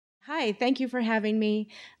Hi, thank you for having me.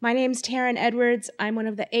 My name's Taryn Edwards. I'm one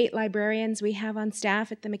of the 8 librarians we have on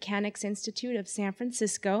staff at the Mechanics Institute of San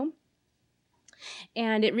Francisco.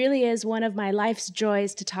 And it really is one of my life's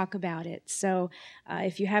joys to talk about it. So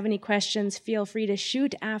if you have any questions, feel free to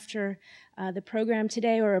shoot after the program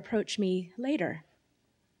today or approach me later.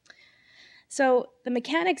 So the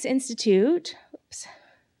Mechanics Institute, oops,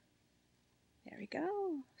 there we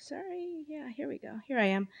go, sorry, yeah, here we go, here I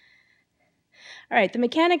am. All right, the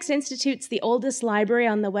Mechanics Institute's the oldest library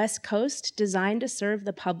on the West Coast designed to serve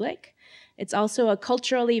the public. It's also a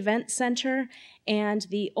cultural event center and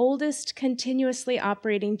the oldest continuously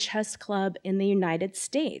operating chess club in the United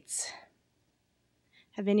States.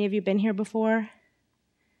 Have any of you been here before?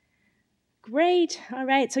 Great, all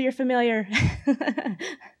right, so you're familiar.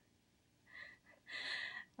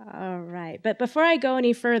 All right, but before I go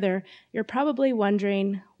any further, you're probably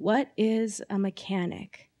wondering, what is a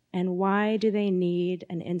mechanic? And why do they need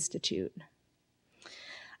an institute?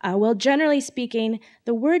 Well, generally speaking,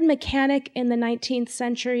 the word mechanic in the 19th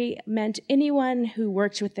century meant anyone who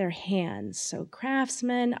worked with their hands, so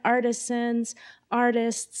craftsmen, artisans,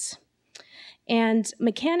 artists. And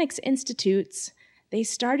mechanics institutes, they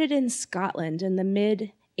started in Scotland in the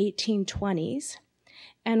mid-1820s,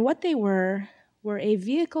 and what they were a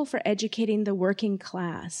vehicle for educating the working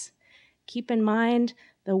class. Keep in mind,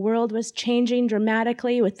 the world was changing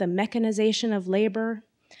dramatically with the mechanization of labor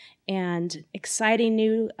and exciting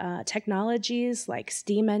new technologies like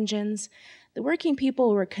steam engines. The working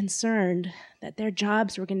people were concerned that their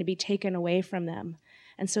jobs were going to be taken away from them.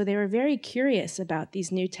 And so they were very curious about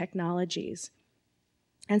these new technologies.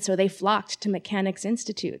 And so they flocked to mechanics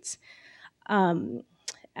institutes.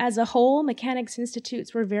 As a whole, mechanics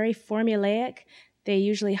institutes were very formulaic. They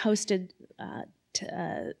usually hosted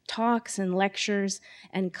talks and lectures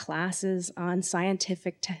and classes on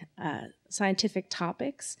scientific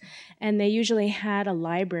topics, and they usually had a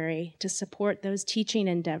library to support those teaching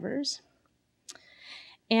endeavors.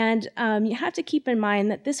 And you have to keep in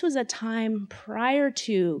mind that this was a time prior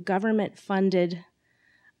to government-funded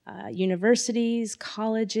universities,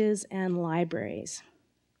 colleges, and libraries.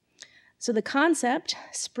 So the concept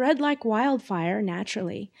spread like wildfire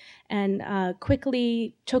naturally and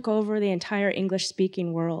quickly took over the entire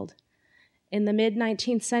English-speaking world. In the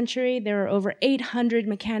mid-19th century, there were over 800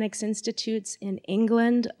 mechanics institutes in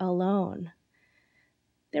England alone.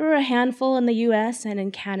 There were a handful in the US and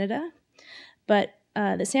in Canada, but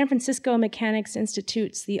the San Francisco Mechanics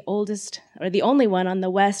Institute's the oldest, or the only one on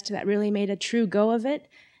the West that really made a true go of it,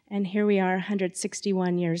 and here we are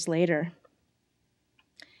 161 years later.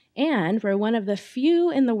 And we're one of the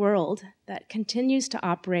few in the world that continues to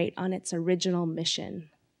operate on its original mission.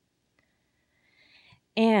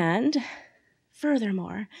 And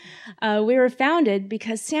furthermore, we were founded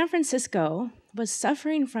because San Francisco was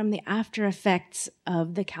suffering from the after effects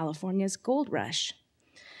of the California's gold rush.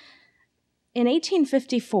 In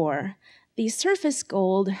 1854, the surface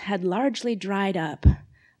gold had largely dried up,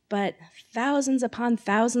 but thousands upon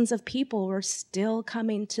thousands of people were still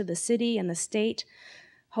coming to the city and the state,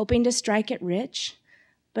 hoping to strike it rich,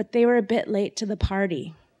 but they were a bit late to the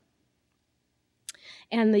party.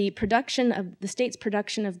 And the state's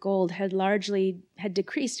production of gold had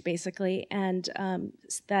decreased basically, and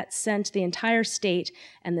that sent the entire state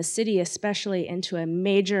and the city especially into a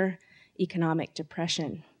major economic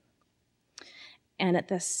depression. And at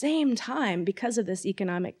the same time, because of this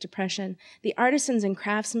economic depression, the artisans and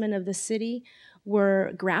craftsmen of the city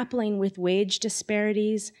were grappling with wage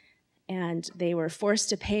disparities, and they were forced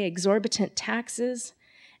to pay exorbitant taxes,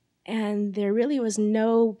 and there really was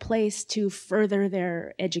no place to further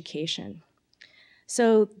their education.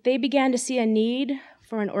 So they began to see a need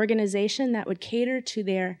for an organization that would cater to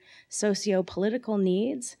their socio-political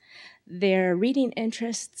needs, their reading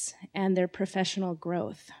interests, and their professional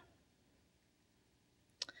growth.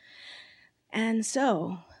 And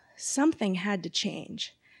so something had to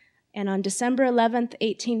change. And on December 11th,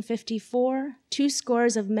 1854, 2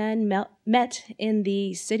 scores of men met in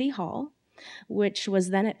the City Hall, which was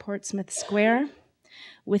then at Portsmouth Square,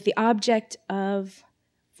 with the object of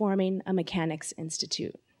forming a mechanics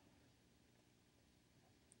institute.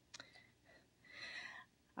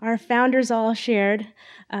 Our founders all shared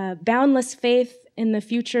boundless faith in the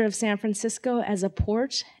future of San Francisco as a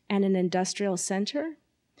port and an industrial center.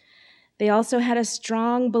 They also had a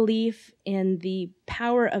strong belief in the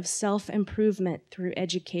power of self-improvement through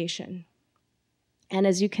education. And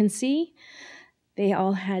as you can see, they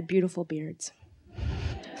all had beautiful beards.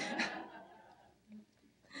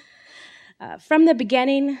 From the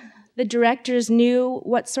beginning, the directors knew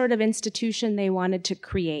what sort of institution they wanted to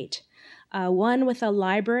create. One with a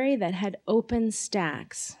library that had open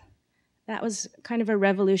stacks, That was kind of a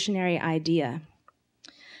revolutionary idea.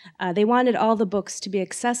 They wanted all the books to be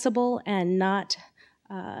accessible and not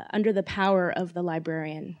under the power of the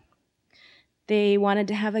librarian. They wanted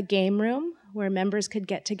to have a game room where members could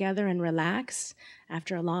get together and relax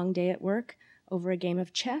after a long day at work over a game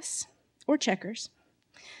of chess or checkers.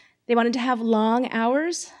 They wanted to have long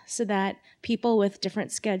hours so that people with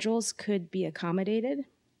different schedules could be accommodated.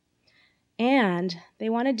 And they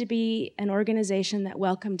wanted to be an organization that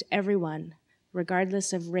welcomed everyone,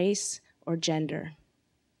 regardless of race or gender.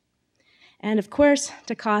 And of course,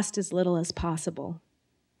 to cost as little as possible.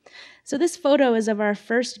 So this photo is of our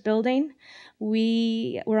first building.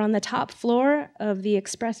 We were on the top floor of the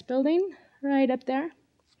Express building, right up there.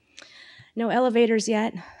 No elevators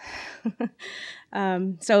yet.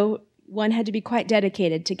 So one had to be quite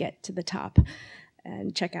dedicated to get to the top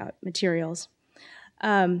and check out materials.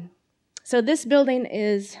 So this building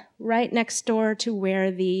is right next door to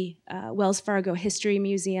where the Wells Fargo History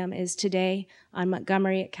Museum is today on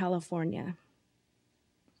Montgomery, California.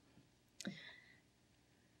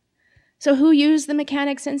 So who used the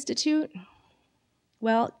Mechanics Institute?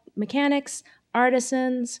 Well, mechanics,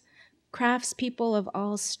 artisans, craftspeople of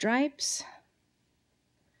all stripes,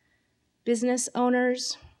 business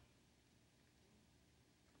owners,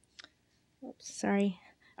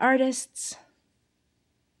 artists,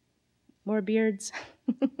 more beards,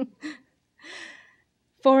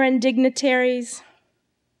 foreign dignitaries,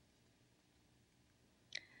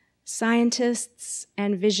 scientists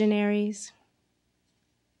and visionaries,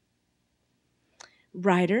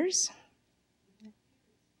 writers.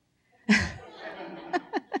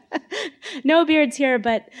 No beards here,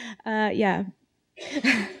 but yeah.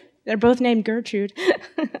 They're both named Gertrude.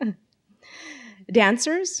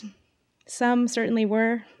 Dancers, some certainly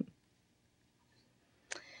were.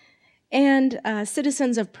 And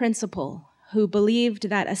citizens of principle who believed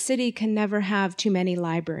that a city can never have too many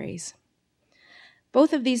libraries.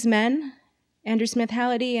 Both of these men, Andrew Smith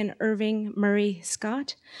Halliday and Irving Murray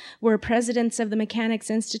Scott, were presidents of the Mechanics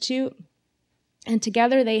Institute, and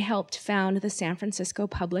together they helped found the San Francisco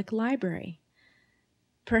Public Library.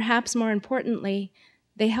 Perhaps more importantly,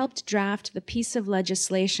 they helped draft the piece of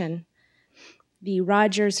legislation, the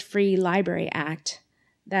Rogers Free Library Act,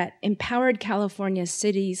 that empowered California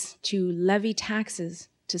cities to levy taxes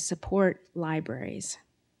to support libraries.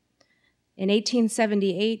 In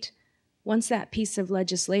 1878, once that piece of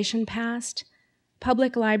legislation passed,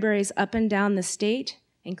 public libraries up and down the state,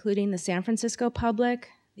 including the San Francisco Public,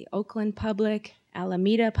 the Oakland Public,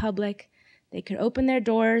 Alameda Public, they could open their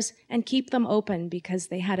doors and keep them open because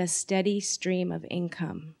they had a steady stream of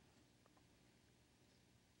income.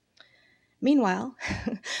 Meanwhile,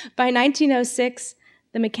 by 1906,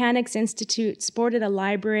 the Mechanics Institute sported a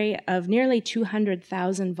library of nearly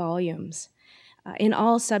 200,000 volumes in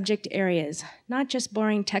all subject areas, not just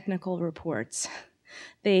boring technical reports.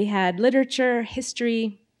 They had literature,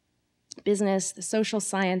 history, business, the social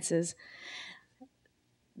sciences.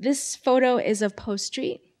 This photo is of Post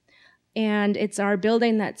Street, and it's our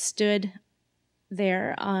building that stood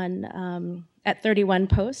there on at 31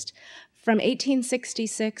 Post from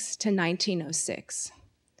 1866 to 1906.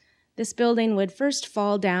 This building would first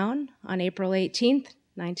fall down on April 18th,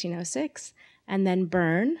 1906, and then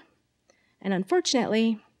burn. And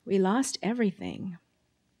unfortunately, we lost everything.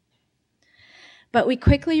 But we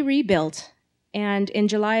quickly rebuilt, and in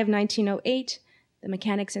July of 1908, the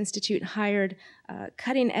Mechanics Institute hired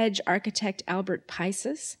cutting-edge architect Albert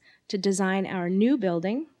Peisis to design our new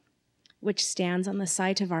building, which stands on the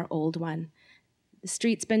site of our old one. The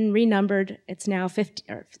street's been renumbered. It's now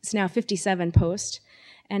 57 Post,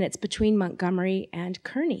 and it's between Montgomery and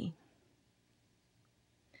Kearny.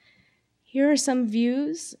 Here are some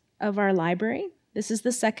views of our library. This is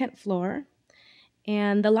the second floor,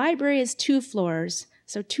 and the library is 2 floors,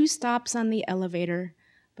 so 2 stops on the elevator,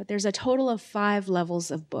 but there's a total of 5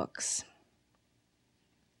 levels of books.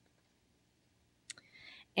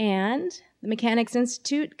 And the Mechanics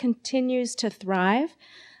Institute continues to thrive.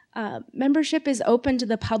 Membership is open to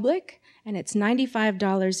the public, and it's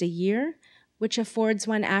 $95 a year, which affords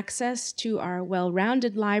one access to our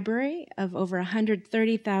well-rounded library of over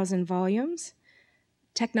 130,000 volumes,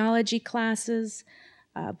 technology classes,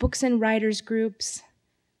 books and writers groups.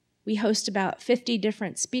 We host about 50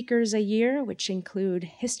 different speakers a year, which include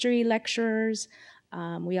history lecturers.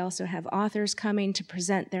 We also have authors coming to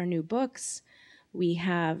present their new books. We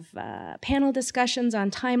have panel discussions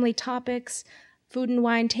on timely topics, food and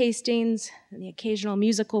wine tastings, and the occasional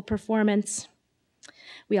musical performance.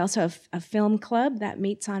 We also have a film club that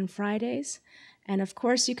meets on Fridays. And of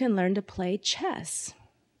course, you can learn to play chess.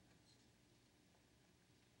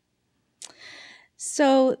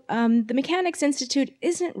 So the Mechanics Institute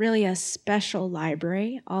isn't really a special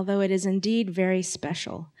library, although it is indeed very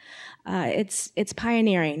special. It's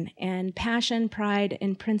pioneering, and passion, pride,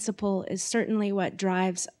 and principle is certainly what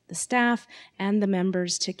drives the staff and the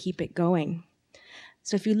members to keep it going.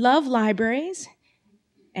 So if you love libraries,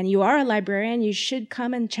 and you are a librarian, you should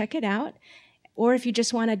come and check it out. Or if you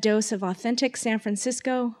just want a dose of authentic San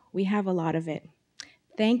Francisco, we have a lot of it.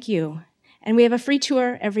 Thank you. And we have a free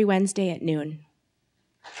tour every Wednesday at noon.